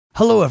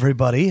Hello,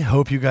 everybody.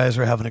 Hope you guys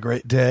are having a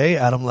great day.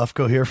 Adam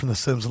Lefkoe here from the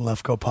Sims and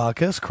Lefkoe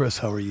podcast. Chris,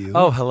 how are you?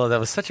 Oh, hello. That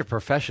was such a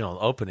professional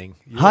opening.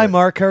 Hi,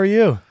 Mark. How are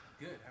you?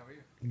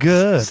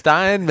 Good.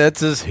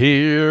 Steinmetz is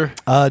here.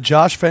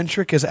 Josh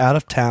Fentrick is out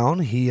of town.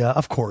 He,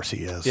 of course,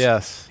 he is.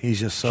 Yes. He's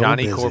just so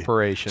Johnny busy.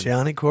 Corporation.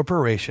 Johnny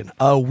Corporation.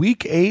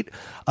 Week 8,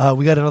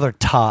 we got another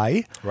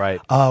tie. Right.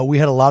 We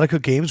had a lot of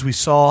good games. We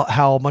saw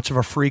how much of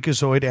a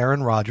freakazoid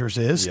Aaron Rodgers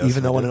is, Yes,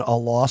 even though in a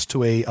loss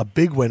to a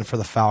big win for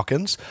the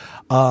Falcons.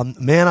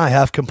 Man, I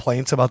have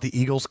complaints about the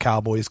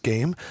Eagles-Cowboys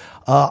game.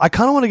 I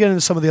kind of want to get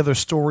into some of the other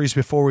stories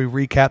before we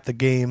recap the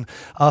game.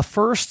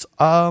 First,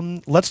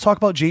 let's talk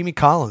about Jamie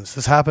Collins.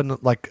 This happened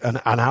like an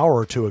hour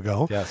or two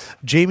ago. Yes.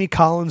 Jamie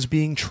Collins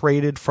being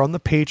traded from the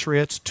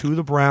Patriots to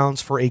the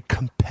Browns for a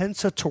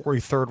compensatory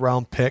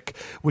third-round pick,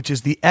 which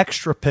is the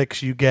extra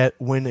picks you get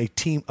when a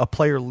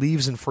player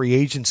leaves in free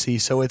agency.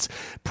 So it's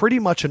pretty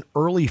much an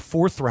early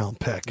fourth-round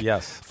pick.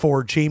 Yes.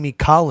 For Jamie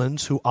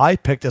Collins, who I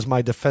picked as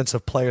my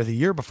defensive player of the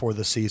year before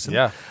the season.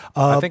 Yeah.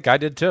 I think I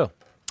did too.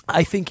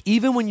 I think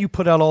even when you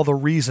put out all the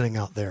reasoning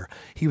out there,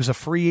 he was a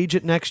free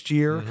agent next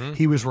year. Mm-hmm.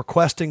 He was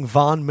requesting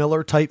Von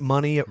Miller type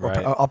money,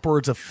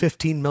 upwards of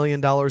 $15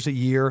 million a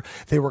year.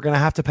 They were going to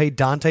have to pay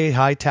Dante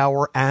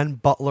Hightower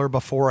and Butler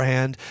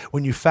beforehand.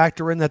 When you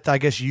factor in that, I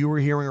guess you were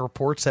hearing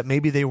reports that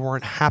maybe they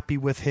weren't happy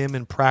with him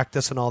in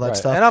practice and all that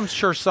stuff. And I'm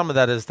sure some of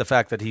that is the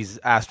fact that he's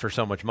asked for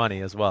so much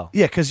money as well.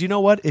 Yeah, because you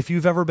know what? If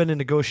you've ever been in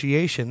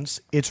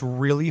negotiations, it's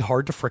really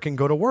hard to fricking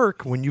go to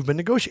work when you've been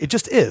negotiating. It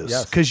just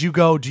is. Because you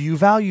go, do you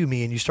value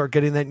me? And you start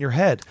getting that in your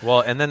head. Well,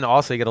 and then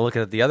also you got to look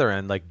at it at the other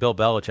end. Like Bill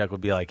Belichick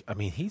would be like, I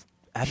mean, he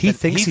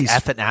thinks he's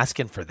effing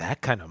asking for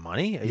that kind of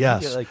money.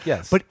 Yes.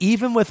 Yes. But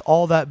even with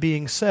all that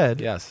being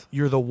said, yes,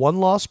 you're the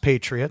one-loss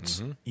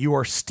Patriots. Mm-hmm. You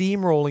are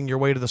steamrolling your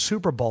way to the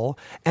Super Bowl.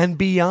 And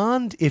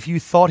beyond, if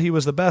you thought he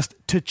was the best,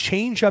 to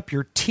change up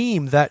your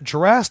team that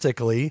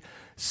drastically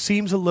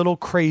seems a little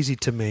crazy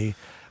to me.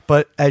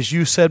 But as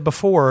you said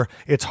before,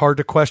 it's hard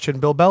to question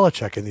Bill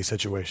Belichick in these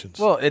situations.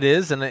 Well, it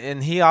is,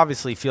 and he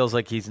obviously feels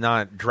like he's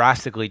not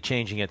drastically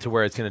changing it to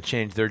where it's going to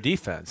change their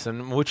defense,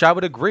 and which I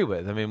would agree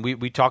with. I mean,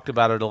 we talked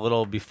about it a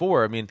little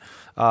before. I mean,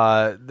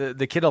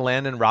 the kid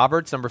Landon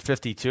Roberts, number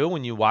 52,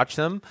 when you watch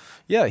them,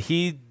 yeah,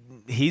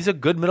 he's a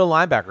good middle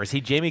linebacker. Is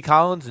he Jamie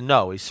Collins?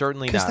 No, he's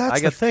certainly not. Because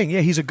that's the thing.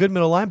 Yeah, he's a good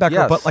middle linebacker.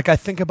 Yes. But like I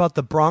think about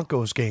the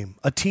Broncos game,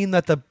 a team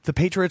that the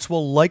Patriots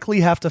will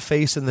likely have to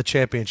face in the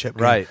championship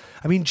game. Right.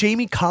 I mean,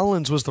 Jamie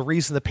Collins was the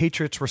reason the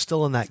Patriots were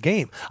still in that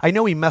game. I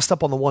know he messed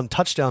up on the one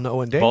touchdown to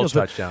Owen Daniels.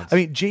 Both touchdowns. I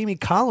mean, Jamie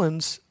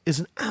Collins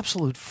is an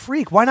absolute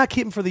freak. Why not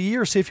keep him for the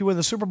year, see if you win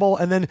the Super Bowl?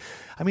 And then,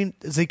 I mean,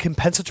 is a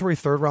compensatory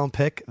third-round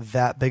pick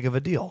that big of a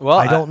deal? Well,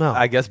 I don't know.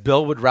 I guess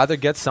Bill would rather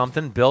get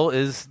something. Bill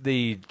is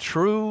the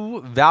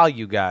true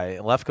value guy.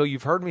 Lefkoe,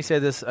 you've heard me say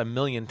this a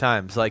million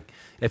times. Like,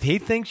 if he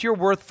thinks you're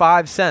worth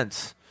 5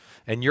 cents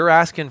and you're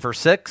asking for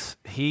 6,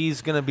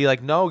 he's going to be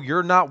like, no,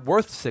 you're not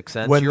worth 6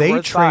 cents. When you're they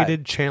worth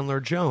traded 5.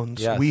 Chandler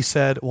Jones, Yes. we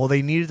said, well,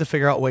 they needed to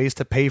figure out ways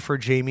to pay for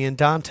Jamie and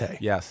Dante.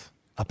 Yes.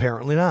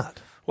 Apparently not.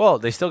 Well,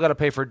 they still got to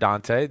pay for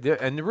Dante,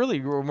 and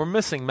really, we're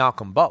missing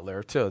Malcolm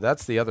Butler too.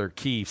 That's the other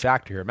key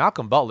factor here.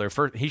 Malcolm Butler,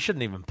 he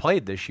shouldn't even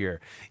played this year.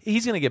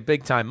 He's going to get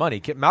big time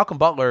money. Malcolm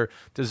Butler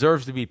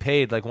deserves to be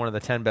paid like one of the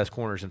 10 best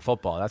corners in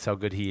football. That's how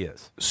good he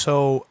is.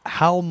 So,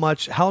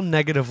 how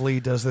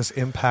negatively does this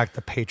impact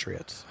the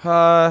Patriots?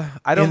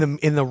 I don't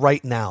in the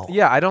right now.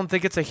 Yeah, I don't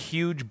think it's a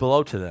huge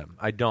blow to them.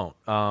 I don't.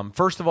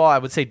 First of all, I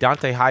would say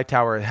Dante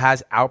Hightower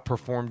has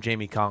outperformed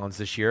Jamie Collins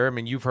this year. I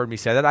mean, you've heard me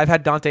say that. I've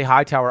had Dante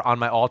Hightower on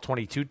my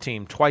All-22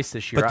 team twice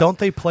this year. But don't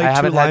they play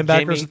two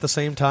linebackers at the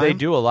same time? They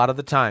do a lot of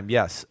the time,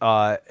 yes.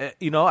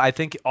 I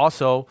think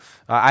also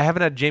I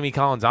haven't had Jamie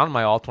Collins on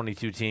my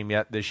All-22 team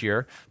yet this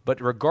year,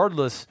 but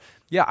regardless,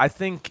 yeah, I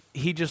think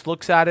he just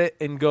looks at it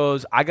and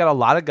goes, I got a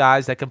lot of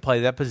guys that can play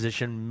that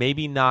position,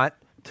 maybe not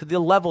to the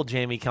level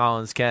Jamie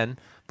Collins can,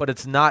 but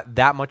it's not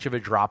that much of a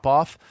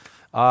drop-off.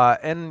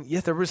 And,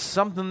 yeah, there was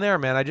something there,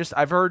 man.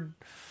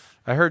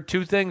 I heard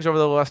 2 things over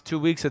the last 2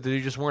 weeks that they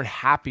just weren't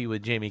happy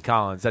with Jamie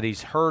Collins, that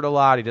he's hurt a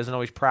lot, he doesn't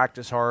always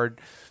practice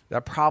hard.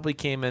 That probably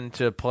came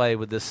into play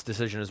with this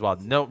decision as well.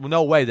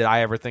 No way did I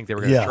ever think they were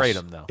going to trade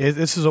him, though.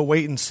 This is a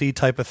wait-and-see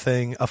type of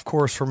thing. Of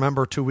course,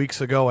 remember 2 weeks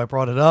ago I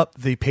brought it up.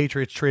 The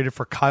Patriots traded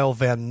for Kyle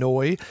Van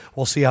Noy.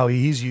 We'll see how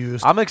he's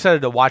used. I'm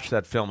excited to watch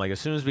that film. Like, as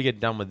soon as we get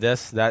done with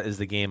this, that is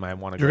the game I want to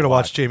go watch. You're going to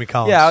watch Jamie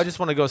Collins? Yeah, I just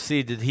want to go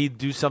see, did he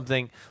do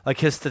something? Like,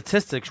 his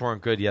statistics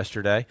weren't good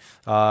yesterday.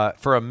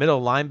 For a middle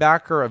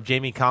linebacker of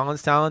Jamie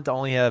Collins' talent to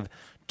only have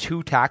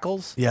 2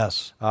 tackles.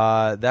 Yes,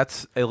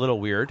 that's a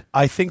little weird.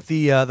 I think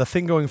the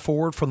thing going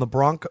forward from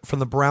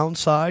the Brown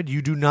side,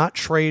 you do not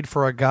trade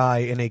for a guy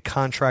in a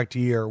contract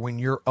year when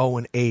you're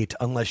 0-8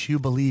 unless you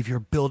believe you're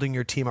building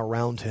your team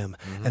around him.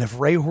 Mm-hmm. And if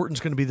Ray Horton's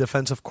going to be the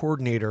defensive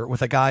coordinator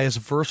with a guy as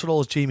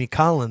versatile as Jamie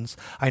Collins,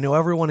 I know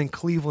everyone in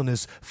Cleveland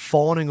is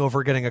fawning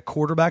over getting a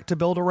quarterback to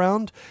build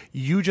around.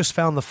 You just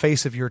found the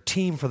face of your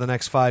team for the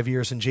next 5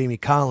 years in Jamie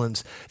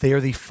Collins. They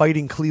are the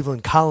fighting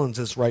Cleveland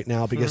Collinses right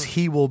now because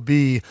he will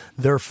be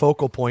their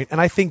focal point.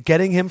 And I think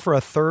getting him for a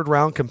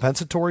third-round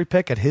compensatory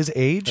pick at his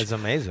age is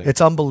amazing.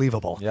 It's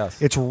unbelievable.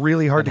 Yes. It's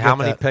really hard to get how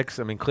many that. picks?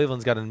 I mean,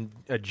 Cleveland's got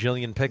a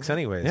jillion picks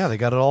anyways. Yeah, they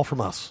got it all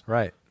from us.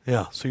 Right.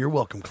 Yeah, so you're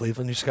welcome,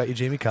 Cleveland. You just got you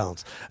Jamie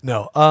Collins.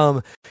 No.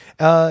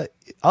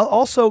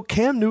 Also,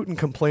 Cam Newton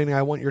complaining,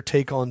 I want your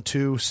take on,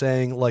 too,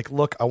 saying, like,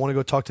 look, I want to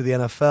go talk to the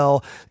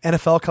NFL.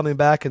 NFL coming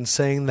back and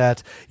saying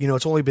that,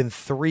 it's only been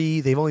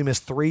 3. They've only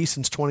missed 3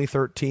 since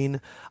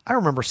 2013. I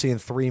remember seeing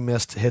 3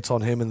 missed hits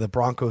on him in the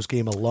Broncos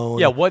game alone.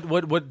 Yeah,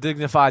 what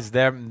dignifies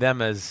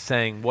them as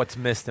saying what's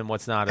missed and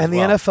what's not and as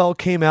well? The NFL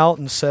came out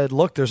and said,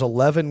 look, there's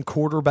 11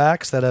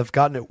 quarterbacks that have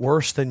gotten it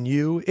worse than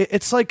you.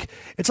 It's like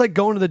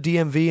going to the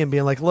DMV and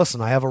being like,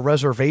 listen, I have a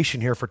reservation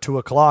here for 2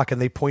 o'clock,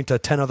 and they point to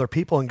 10 other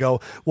people and go,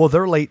 well,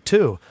 they're late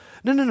too.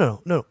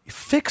 No.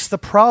 Fix the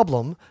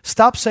problem.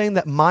 Stop saying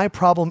that my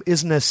problem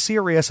isn't as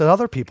serious as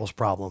other people's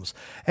problems.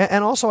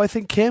 And also, I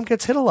think Cam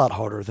gets hit a lot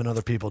harder than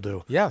other people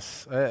do.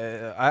 Yes.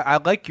 I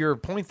like your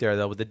point there,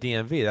 though, with the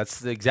DMV.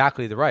 That's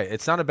exactly the right.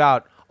 It's not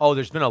about,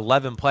 there's been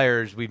 11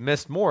 players, we've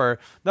missed more.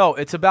 No,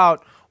 it's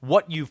about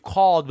what you've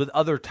called with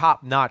other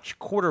top-notch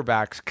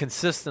quarterbacks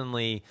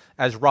consistently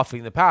as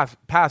roughing the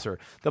passer.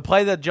 The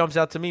play that jumps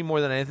out to me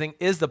more than anything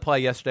is the play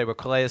yesterday where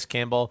Calais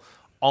Campbell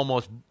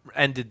almost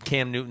ended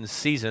Cam Newton's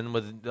season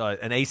with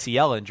an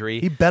ACL injury.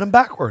 He bent him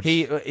backwards.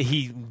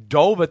 He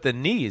dove at the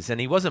knees,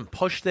 and he wasn't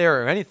pushed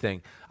there or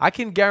anything. I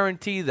can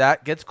guarantee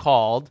that gets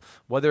called,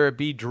 whether it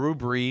be Drew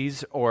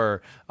Brees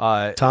or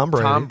Tom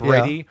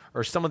Brady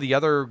or some of the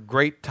other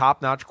great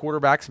top-notch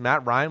quarterbacks,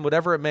 Matt Ryan,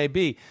 whatever it may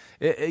be.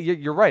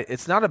 You're right.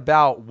 It's not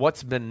about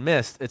what's been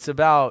missed. It's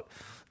about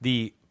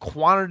the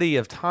quantity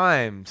of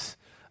times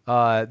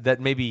that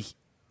maybe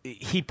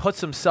he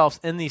puts himself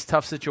in these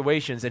tough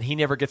situations, and he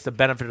never gets the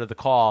benefit of the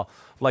call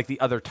like the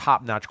other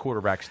top-notch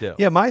quarterbacks do.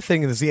 Yeah, my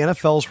thing is the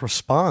NFL's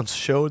response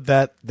showed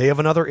that they have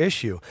another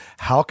issue.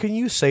 How can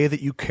you say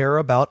that you care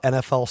about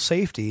NFL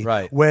safety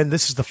when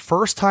this is the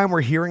first time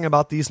we're hearing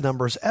about these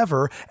numbers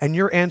ever, and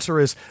your answer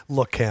is,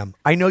 look, Cam,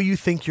 I know you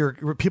think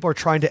people are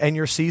trying to end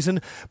your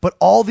season, but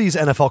all these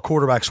NFL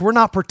quarterbacks, we're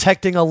not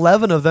protecting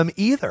 11 of them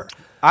either.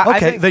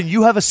 Okay, then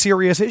you have a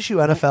serious issue,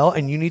 NFL,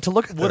 and you need to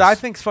look at this. What I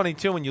think is funny,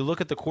 too, when you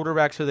look at the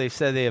quarterbacks who they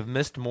said they have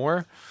missed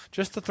more,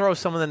 just to throw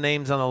some of the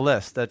names on the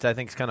list that I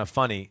think is kind of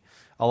funny.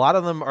 A lot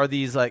of them are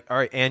these, like, all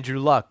right, Andrew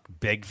Luck,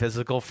 big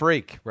physical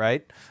freak,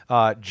 right?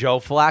 Joe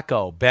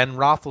Flacco, Ben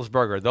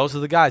Roethlisberger, those are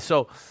the guys.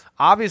 So,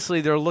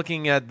 obviously, they're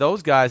looking at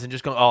those guys and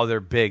just going, oh,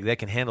 they're big. They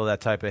can handle that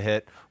type of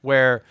hit.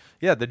 Where,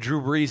 the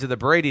Drew Brees or the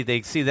Brady,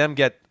 they see them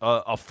get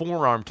a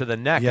forearm to the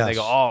neck, and they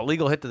go, oh,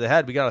 illegal hit to the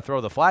head. We got to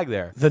throw the flag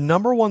there. The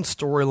number one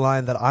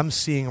storyline that I'm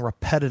seeing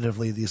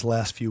repetitively these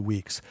last few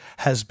weeks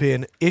has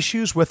been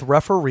issues with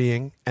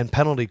refereeing and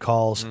penalty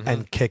calls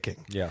and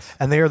kicking. Yes.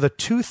 And they are the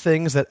 2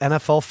 things that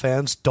NFL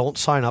fans don't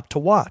sign up to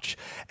watch.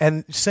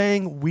 And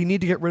saying we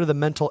need to get rid of the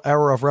mental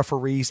error of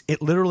referees,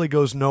 it literally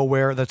goes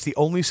nowhere. That's the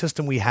only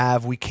system we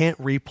have. We can't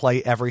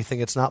replay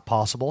everything. It's not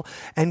possible.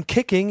 And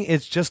kicking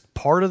is just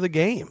part of the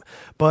game.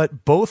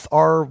 But both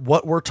are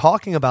what we're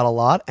talking about a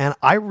lot, and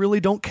I really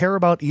don't care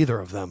about either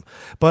of them.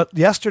 But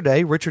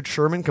yesterday, Richard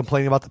Sherman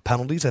complaining about the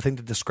penalties. I think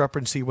the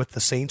discrepancy with the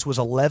Saints was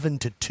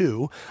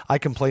 11-2. I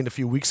complained a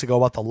few weeks ago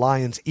about the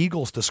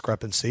Lions-Eagles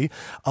discrepancy,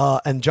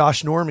 and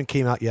Josh Norman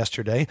came out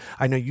yesterday.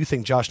 I know you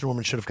think Josh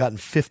Norman should have gotten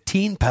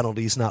 15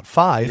 penalties, not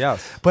 5.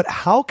 Yes. But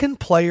how can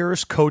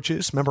players,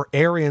 coaches, remember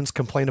Arians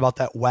complained about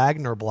that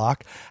Wagner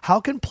block, how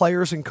can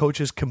players and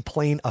coaches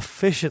complain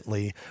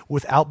efficiently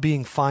without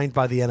being fined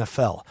by the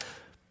NFL?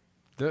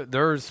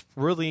 There's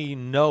really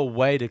no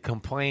way to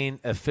complain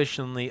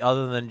efficiently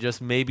other than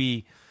just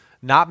maybe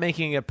not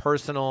making it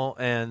personal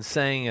and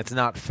saying it's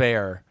not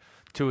fair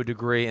to a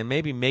degree, and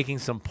maybe making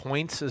some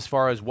points as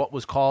far as what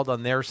was called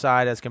on their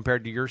side as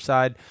compared to your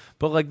side.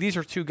 But like these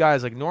are 2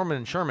 guys like Norman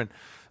and Sherman.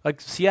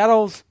 Like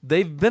Seattle's,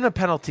 they've been a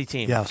penalty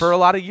team for a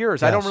lot of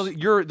years.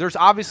 Yes. There's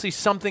obviously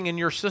something in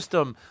your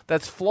system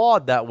that's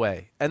flawed that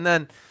way. And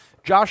then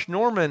Josh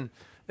Norman,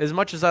 as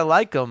much as I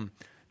like him,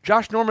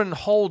 Josh Norman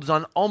holds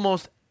on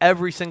almost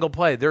every single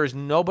play. There is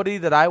nobody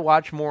that I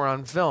watch more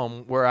on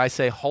film where I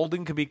say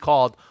holding could be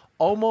called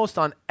almost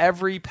on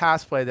every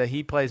pass play that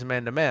he plays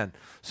man-to-man.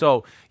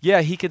 So,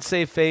 he could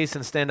save face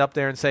and stand up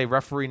there and say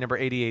referee number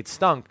 88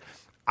 stunk.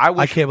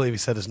 I can't believe he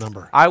said his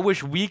number. I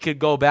wish we could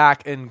go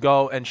back and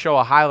show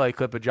a highlight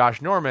clip of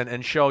Josh Norman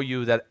and show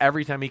you that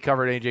every time he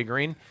covered A.J.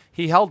 Green,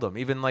 he held him.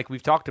 Even like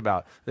we've talked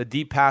about, the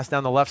deep pass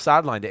down the left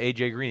sideline to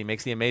A.J. Green. He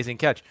makes the amazing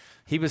catch.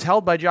 He was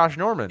held by Josh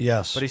Norman,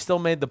 but he still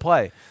made the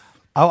play.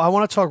 I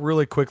want to talk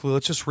really quickly.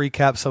 Let's just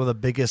recap some of the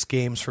biggest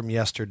games from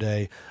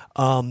yesterday.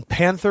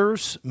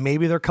 Panthers,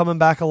 maybe they're coming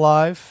back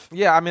alive.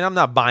 Yeah, I mean, I'm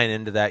not buying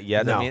into that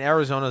yet. No. I mean,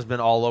 Arizona's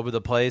been all over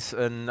the place,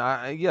 and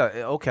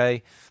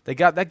okay.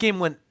 That game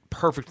went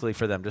perfectly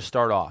for them to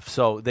start off.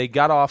 So they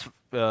got off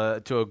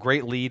to a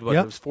great lead. It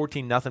was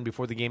 14-0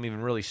 before the game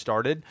even really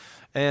started.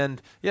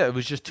 And, yeah, it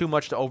was just too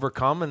much to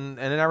overcome, and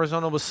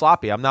Arizona was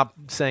sloppy. I'm not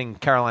saying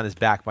Carolina's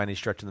back by any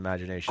stretch of the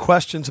imagination.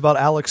 Questions about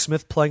Alex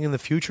Smith playing in the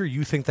future?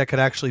 You think that could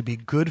actually be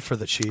good for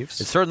the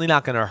Chiefs? It's certainly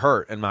not going to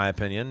hurt, in my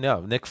opinion.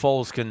 No, Nick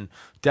Foles can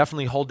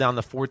definitely hold down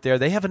the fort there.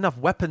 They have enough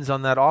weapons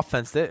on that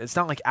offense. It's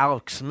not like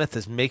Alex Smith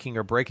is making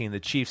or breaking the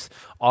Chiefs'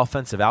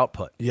 offensive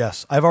output.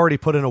 Yes, I've already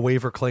put in a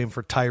waiver claim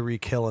for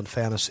Tyreek Hill in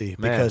fantasy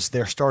because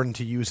they're starting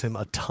to use him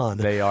a ton.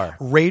 They are.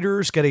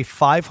 Raiders get a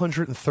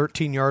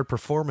 513-yard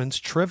performance.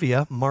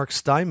 Trivia, Mark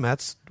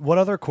Steinmetz. What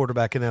other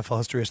quarterback in NFL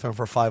history has thrown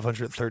for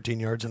 513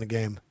 yards in a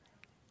game?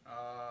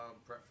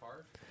 Brett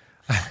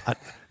Favre?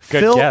 Good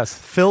Phil, guess.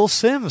 Phil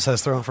Simms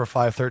has thrown for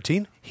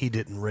 513. He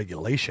did in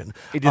regulation.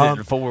 He did it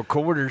in 4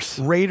 quarters.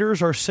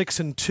 Raiders are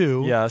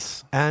 6-2.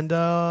 Yes, and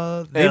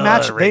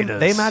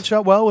they match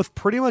up well with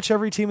pretty much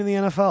every team in the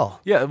NFL.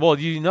 Yeah, well,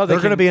 they're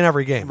going to be in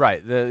every game,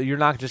 right? You're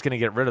not just going to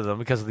get rid of them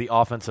because of the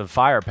offensive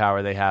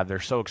firepower they have. They're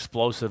so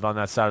explosive on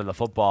that side of the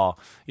football.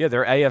 Yeah,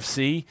 they're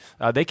AFC.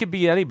 They could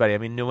beat anybody. I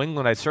mean, New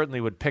England. I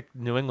certainly would pick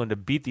New England to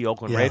beat the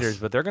Oakland Raiders,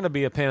 but they're going to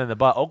be a pain in the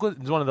butt.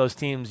 Oakland is one of those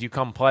teams. You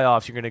come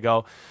playoffs, you're going to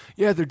go,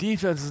 yeah, their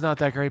defense is not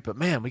that great, but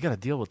man, we got to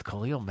deal with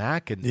Khalil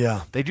Mack, and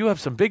they do have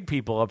some big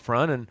people up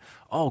front, and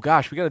oh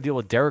gosh, we got to deal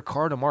with Derek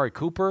Carr and Amari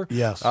Cooper.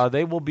 Yes,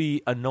 they will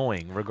be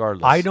annoying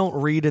regardless. I don't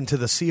read into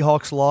the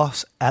Seahawks'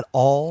 loss at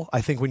all.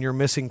 I think when you're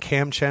missing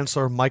Cam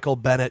Chancellor, Michael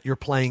Bennett, you're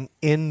playing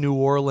in New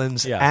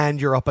Orleans,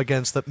 and you're up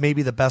against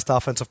maybe the best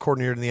offensive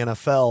coordinator in the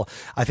NFL.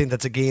 I think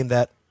that's a game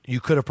that you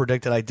could have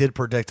predicted. I did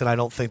predict, and I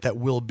don't think that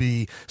will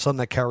be something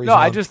that carries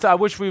on. I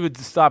wish we would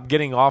stop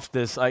getting off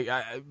this.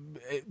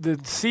 The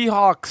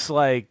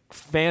Seahawks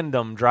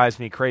fandom drives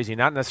me crazy.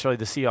 Not necessarily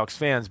the Seahawks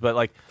fans,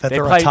 but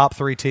they're a top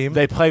 3 team.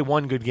 They play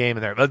one good game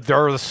in there. But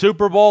they're the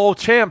Super Bowl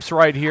champs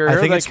right here. I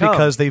think it's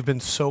because they've been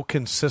so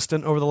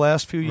consistent over the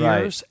last few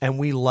years, and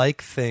we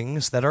like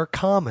things that are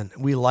common.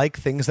 We like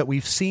things that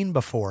we've seen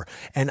before.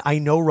 And I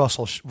know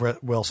Russell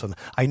Wilson.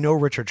 I know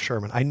Richard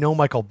Sherman. I know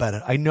Michael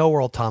Bennett. I know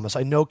Earl Thomas.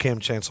 I know Cam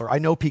Chancellor. I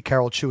know Pete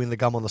Carroll chewing the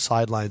gum on the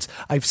sidelines.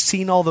 I've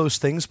seen all those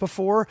things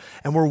before,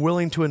 and we're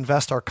willing to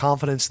invest our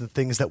confidence in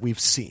things that we've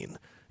seen.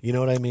 You know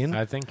what I mean?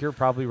 I think you're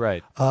probably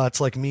right. It's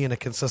like me in a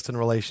consistent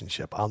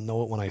relationship. I'll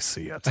know it when I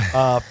see it.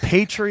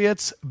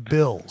 Patriots,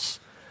 Bills.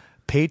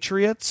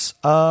 Patriots,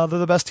 they're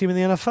the best team in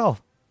the NFL.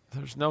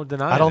 There's no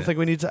denying. I don't think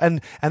we need to,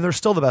 and they're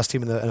still the best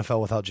team in the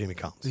NFL without Jamie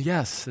Collins.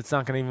 Yes, it's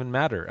not going to even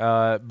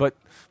matter. But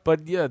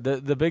yeah,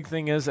 the big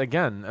thing is,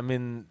 again, I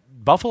mean,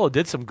 Buffalo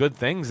did some good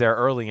things there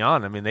early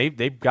on. I mean,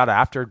 they got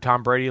after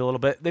Tom Brady a little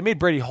bit. They made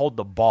Brady hold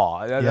the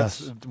ball.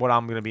 That's what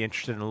I'm going to be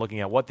interested in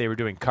looking at, what they were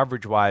doing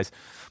coverage-wise.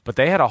 But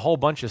they had a whole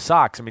bunch of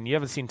sacks. I mean, you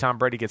haven't seen Tom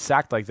Brady get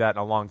sacked like that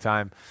in a long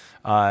time.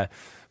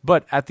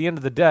 But at the end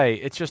of the day,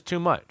 it's just too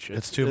much.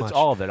 It's too much. It's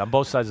all of it on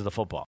both sides of the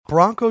football.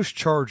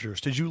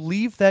 Broncos-Chargers. Did you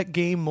leave that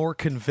game more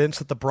convinced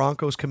that the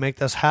Broncos can make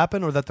this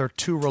happen, or that they're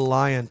too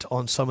reliant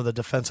on some of the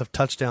defensive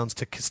touchdowns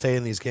to stay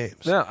in these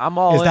games? Yeah, I'm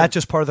all in. Is that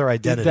just part of their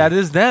identity? That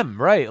is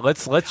them, right?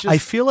 Let's just. I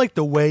feel like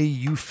the way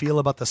you feel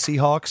about the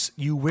Seahawks,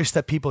 you wish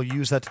that people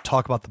use that to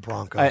talk about the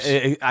Broncos.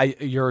 Thank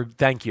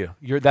you.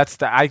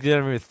 I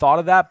didn't even thought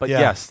of that, but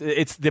yes,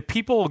 it's the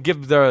people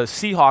give the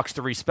Seahawks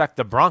the respect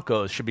the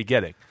Broncos should be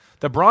getting.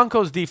 The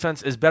Broncos'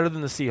 defense is better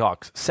than the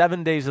Seahawks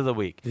 7 days of the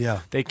week.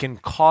 Yeah. They can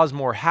cause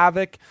more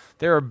havoc.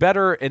 They are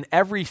better in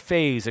every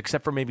phase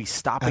except for maybe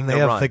stopping the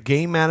run. And they have the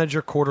game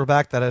manager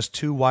quarterback that has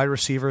 2 wide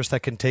receivers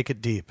that can take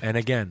it deep. And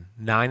again,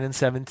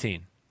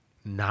 9-17.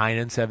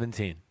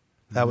 9-17.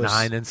 That was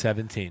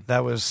 9-17.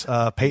 That was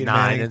Peyton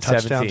Manning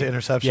touchdown to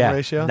interception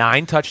ratio.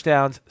 9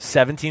 touchdowns,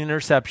 17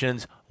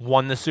 interceptions,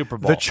 won the Super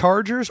Bowl. Are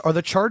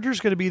the Chargers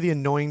going to be the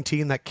annoying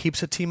team that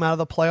keeps a team out of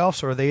the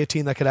playoffs, or are they a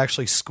team that could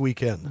actually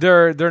squeak in?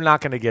 They're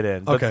not going to get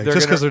in. Okay,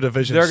 just because their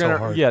division is so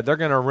hard. Yeah, they're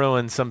going to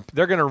ruin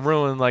They're going to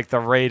ruin like the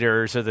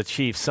Raiders or the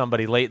Chiefs,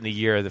 somebody late in the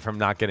year from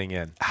not getting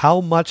in.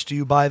 How much do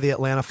you buy the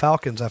Atlanta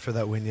Falcons after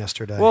that win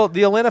yesterday? Well,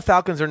 the Atlanta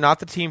Falcons are not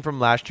the team from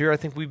last year. I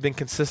think we've been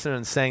consistent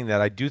in saying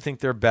that. I do think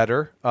they're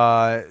better.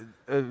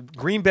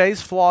 Green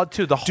Bay's flawed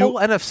too. The whole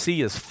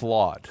NFC is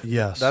flawed.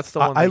 Yes, that's the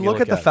one. I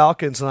look at the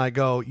Falcons and I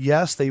go,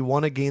 yes, they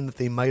won a game that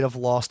they might have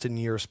lost in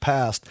years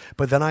past.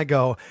 But then I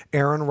go,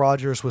 Aaron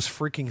Rodgers was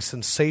freaking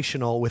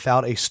sensational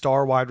without a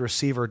star wide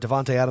receiver.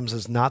 Devontae Adams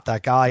is not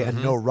that guy,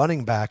 and no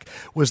running back.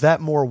 Was that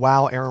more,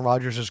 wow, Aaron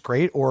Rodgers is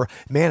great, or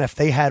man, if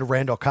they had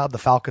Randall Cobb, the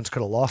Falcons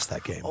could have lost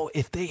that game? Oh,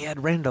 if they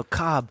had Randall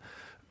Cobb,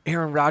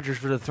 Aaron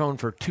Rodgers would have thrown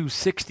for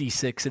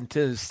 266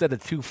 instead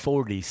of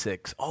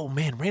 246. Oh,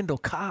 man, Randall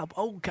Cobb.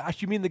 Oh,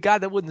 gosh, you mean the guy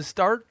that wouldn't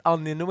start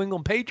on the New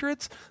England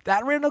Patriots?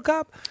 That Randall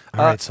Cobb?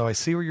 All right, so I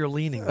see where you're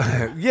leaning.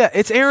 Yeah,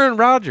 it's Aaron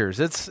Rodgers.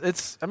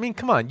 It's. I mean,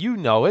 come on, you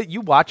know it.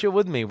 You watch it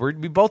with me. We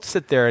both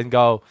sit there and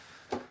go,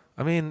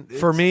 I mean,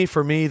 for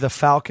me, the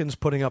Falcons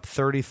putting up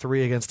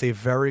 33 against a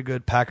very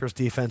good Packers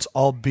defense,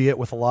 albeit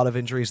with a lot of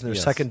injuries in their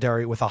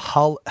secondary, with a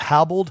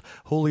hobbled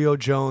Julio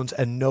Jones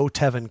and no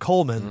Tevin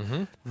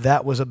Coleman,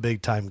 that was a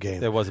big-time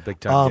game. It was a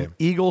big-time game.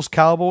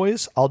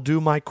 Eagles-Cowboys, I'll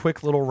do my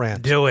quick little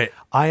rant. Do it.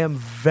 I am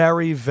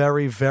very,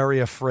 very, very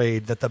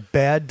afraid that the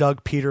bad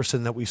Doug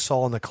Peterson that we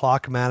saw in the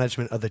clock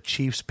management of the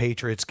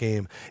Chiefs-Patriots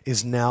game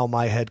is now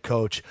my head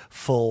coach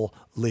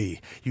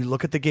fully. You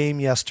look at the game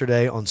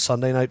yesterday on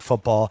Sunday Night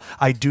Football.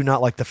 I do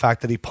not like the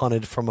fact that he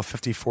punted from a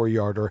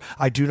 54-yarder.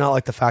 I do not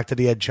like the fact that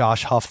he had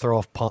Josh Huff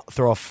throw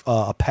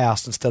a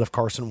pass instead of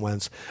Carson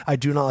Wentz. I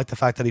do not like the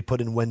fact that he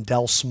put in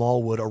Wendell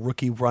Smallwood, a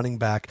rookie running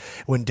back,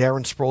 when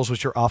Darren Sproles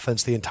was your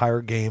offense the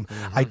entire game.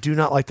 I do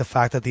not like the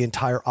fact that the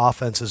entire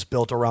offense is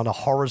built around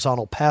a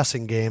horizontal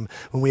passing game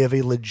when we have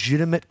a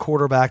legitimate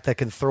quarterback that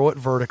can throw it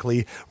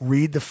vertically,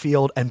 read the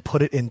field, and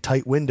put it in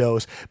tight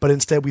windows. But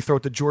instead we throw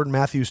it to Jordan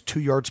Matthews 2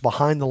 yards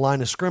behind the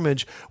line of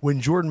scrimmage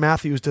when Jordan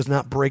Matthews does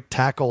not break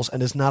tackles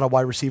and is not a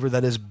wide receiver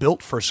that is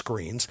built for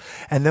screens.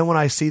 And then when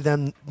I see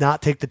them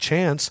not take the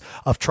chance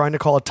of trying to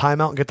call a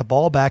timeout and get the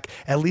ball back,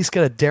 at least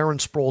get a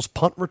Darren Sproles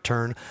punt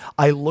return,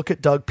 I look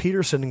at Doug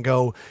Peterson and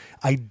go,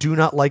 I do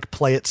not like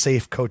play it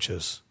safe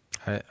coaches.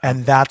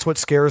 And that's what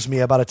scares me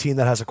about a team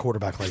that has a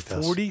quarterback like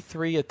this.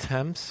 43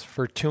 attempts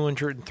for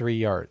 203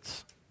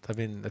 yards. I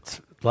mean, that's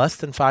less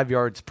than 5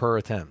 yards per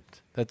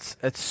attempt. That's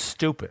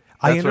stupid.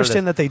 I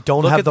understand that they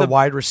don't have the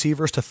wide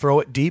receivers to throw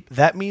it deep.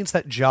 That means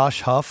that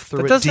Josh Huff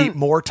threw it deep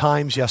more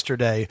times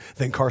yesterday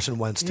than Carson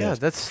Wentz did. Yeah,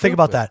 that's stupid. Think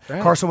about that.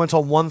 Right. Carson Wentz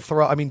on one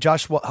throw. I mean,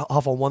 Josh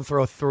Huff on one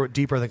throw threw it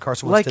deeper than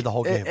Carson Wentz did the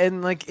whole game.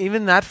 And like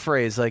even that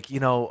phrase, like, you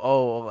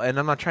know, and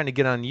I'm not trying to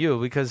get on you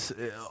because,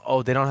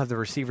 they don't have the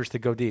receivers to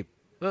go deep.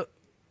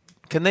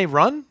 Can they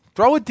run?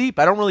 Throw it deep.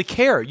 I don't really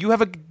care. You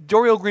have a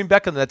Dorial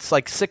Green-Beckham that's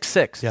like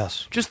 6'6".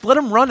 Yes. Just let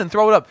him run and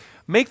throw it up.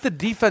 Make the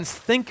defense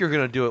think you're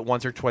going to do it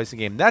once or twice a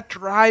game. That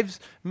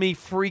drives me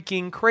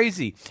freaking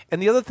crazy.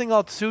 And the other thing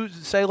I'll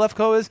say,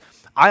 Lefkoe, is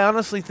I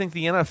honestly think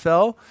the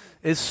NFL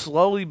is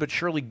slowly but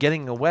surely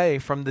getting away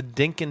from the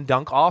dink and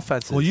dunk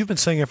offenses. Well, you've been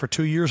saying it for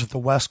 2 years that the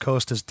West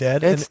Coast is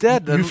dead. It's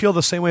dead. You feel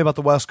the same way about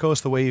the West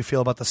Coast the way you feel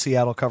about the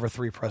Seattle cover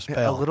 3 press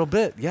bail. A little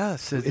bit,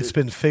 yes. It's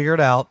been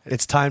figured out.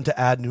 It's time to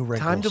add new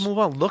wrinkles. Time to move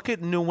on. Look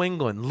at New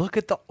England. Look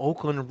at the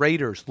Oakland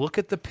Raiders. Look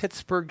at the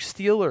Pittsburgh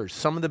Steelers.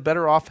 Some of the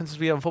better offenses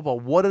we have in football.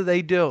 What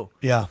do?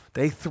 Yeah.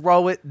 They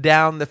throw it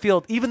down the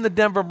field. Even the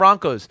Denver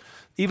Broncos,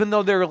 even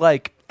though they're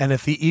like... And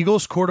if the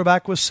Eagles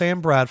quarterback was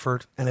Sam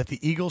Bradford and if the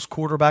Eagles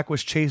quarterback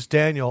was Chase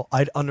Daniel,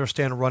 I'd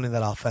understand running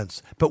that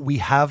offense. But we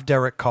have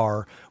Derek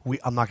Carr.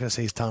 I'm not going to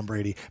say he's Tom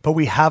Brady, but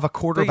we have a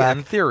quarterback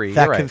in theory,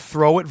 that can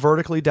throw it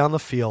vertically down the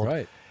field.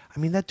 Right. I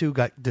mean, that dude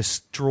got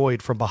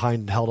destroyed from behind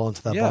and held on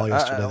to that ball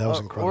yesterday. That was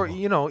incredible.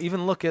 Or,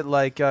 even look at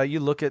you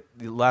look at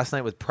last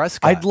night with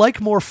Prescott. I'd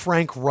like more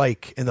Frank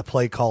Reich in the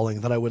play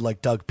calling than I would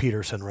like Doug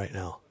Peterson right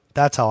now.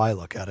 That's how I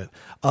look at it.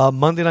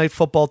 Monday Night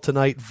Football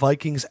tonight,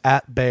 Vikings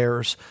at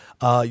Bears.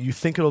 You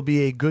think it'll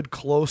be a good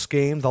close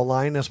game. The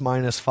line is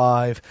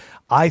 -5.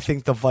 I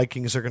think the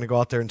Vikings are going to go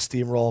out there and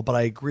steamroll, but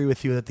I agree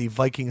with you that the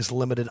Vikings'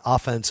 limited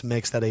offense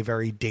makes that a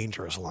very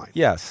dangerous line.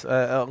 Yes.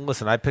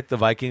 Listen, I picked the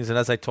Vikings, and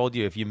as I told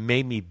you, if you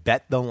made me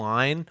bet the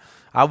line,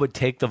 I would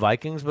take the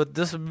Vikings, but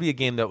this would be a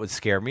game that would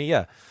scare me,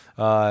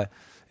 yeah.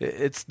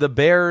 It's the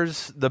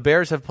Bears. The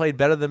Bears have played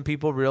better than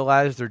people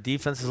realize. Their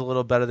defense is a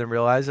little better than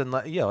realized. And,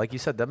 like you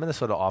said, that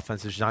Minnesota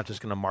offense is not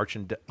just going to march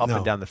up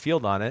and down the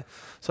field on it.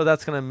 So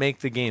that's going to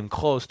make the game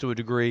close to a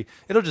degree.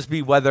 It'll just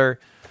be whether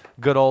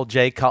good old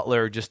Jay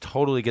Cutler just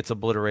totally gets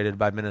obliterated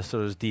by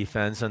Minnesota's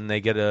defense and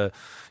they get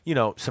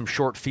some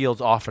short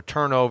fields off of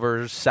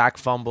turnovers, sack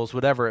fumbles,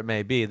 whatever it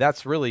may be.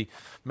 That's really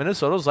 –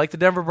 Minnesota's like the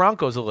Denver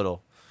Broncos a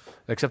little.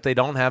 Except they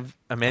don't have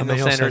Emmanuel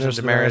Sanders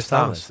and Demaryius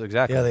Thomas.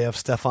 Exactly. Yeah, they have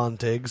Stephon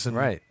Diggs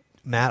and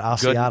Matt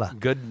Asiata.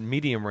 Good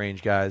medium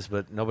range guys,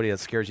 but nobody that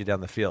scares you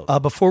down the field.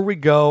 Before we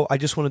go, I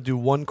just want to do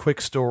one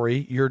quick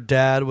story. Your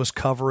dad was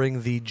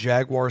covering the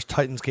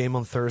Jaguars-Titans game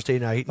on Thursday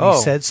night, and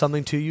he said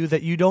something to you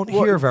that you don't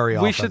hear very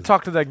often. We should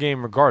talk to that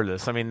game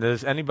regardless. I mean,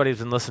 anybody who's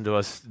been listening to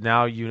us,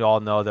 now you all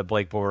know that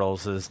Blake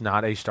Bortles is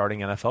not a starting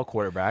NFL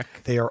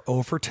quarterback. They are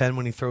 0 for 10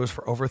 when he throws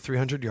for over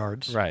 300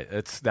 yards. Right.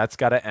 That's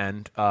got to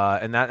end.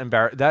 And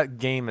that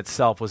game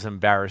itself was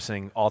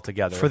embarrassing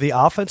altogether. For the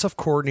offensive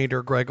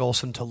coordinator, Greg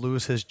Olson, to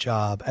lose his job,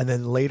 and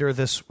then later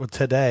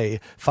today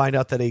find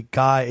out that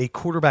a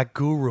quarterback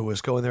guru is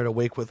going there to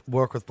work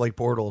with Blake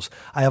Bortles.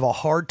 I have a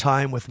hard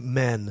time with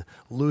men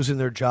losing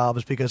their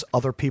jobs because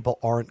other people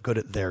aren't good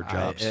at their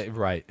jobs.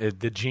 Right.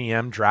 The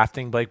GM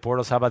drafting Blake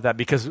Bortles, how about that?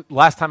 Because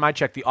last time I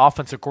checked, the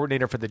offensive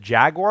coordinator for the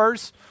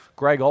Jaguars,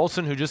 Greg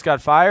Olson, who just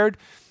got fired,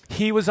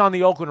 he was on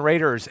the Oakland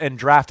Raiders and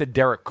drafted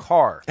Derek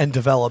Carr. And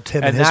developed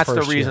him in his first year. And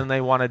that's the reason they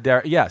wanted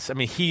Derek. Yes, I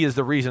mean, he is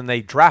the reason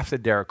they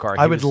drafted Derek Carr.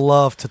 I would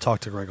love to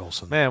talk to Greg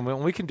Olson. Man,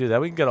 we can do that.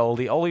 We can get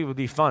Oldie. Oldie would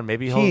be fun.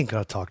 Maybe he ain't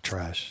going to talk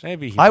trash.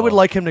 Maybe he I will. would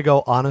like him to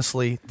go,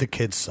 honestly, the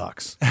kid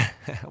sucks.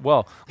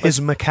 Well,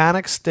 his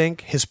mechanics stink.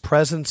 His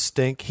presence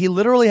stink. He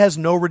literally has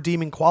no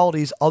redeeming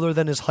qualities other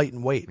than his height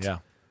and weight. Yeah.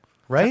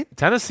 right?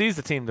 Tennessee's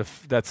the team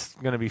that's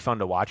going to be fun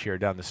to watch here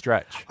down the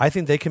stretch. I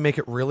think they can make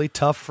it really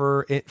tough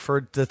for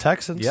the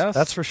Texans. Yes.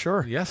 That's for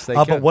sure. Yes, they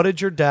can. But what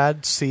did your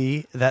dad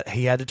see that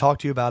he had to talk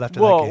to you about after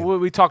that game? Well,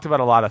 we talked about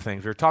a lot of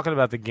things. We were talking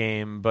about the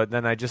game, but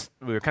then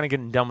we were kind of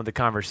getting done with the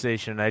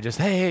conversation. And I just,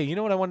 hey, you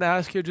know what I wanted to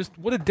ask you? Just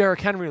what did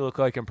Derrick Henry look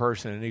like in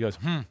person? And he goes,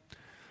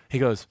 He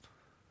goes,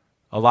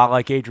 a lot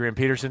like Adrian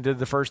Peterson did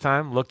the first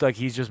time. Looked like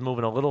he's just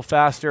moving a little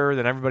faster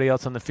than everybody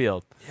else on the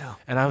field. Yeah.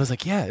 And I was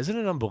like, yeah, isn't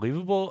it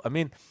unbelievable? I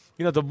mean,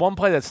 the one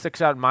play that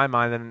sticks out in my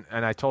mind,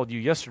 and I told you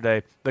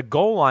yesterday, the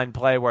goal line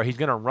play where he's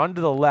going to run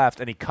to the left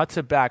and he cuts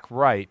it back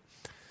right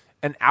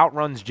and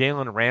outruns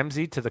Jalen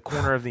Ramsey to the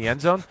corner of the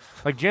end zone.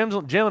 Like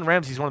Jalen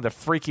Ramsey is one of the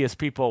freakiest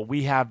people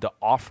we have to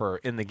offer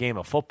in the game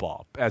of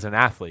football as an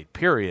athlete,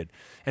 period.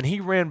 And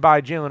he ran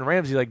by Jalen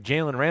Ramsey like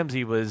Jalen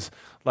Ramsey was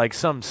like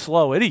some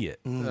slow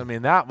idiot. I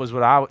mean, that's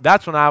when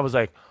I was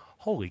like,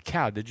 holy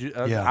cow, did you?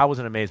 I was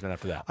in amazement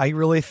after that. I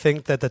really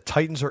think that the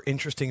Titans are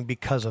interesting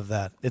because of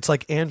that. It's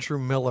like Andrew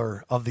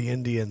Miller of the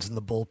Indians in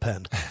the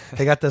bullpen.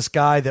 They got this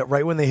guy that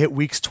right when they hit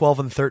weeks 12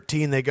 and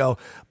 13, they go,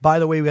 by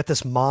the way, we got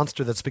this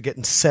monster that's been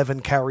getting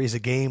 7 carries a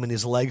game and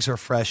his legs are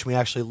fresh. We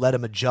actually let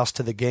him adjust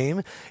to the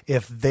game.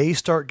 If they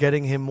start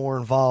getting him more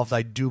involved,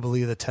 I do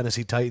believe the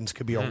Tennessee Titans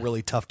could be a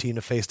really tough team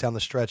to face down the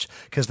stretch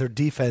because their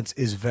defense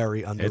is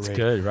very underrated. It's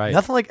good, right?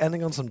 Nothing like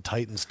ending on some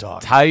Titans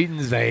talk.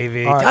 Titans,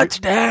 baby. Right.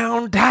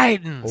 Touchdown, Titans.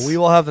 Well, we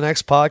will have the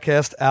next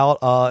podcast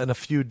out in a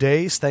few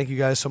days. Thank you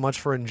guys so much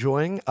for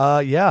enjoying.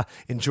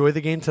 Enjoy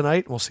the game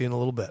tonight. We'll see you in a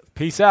little bit.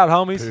 Peace out,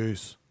 homies.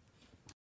 Peace.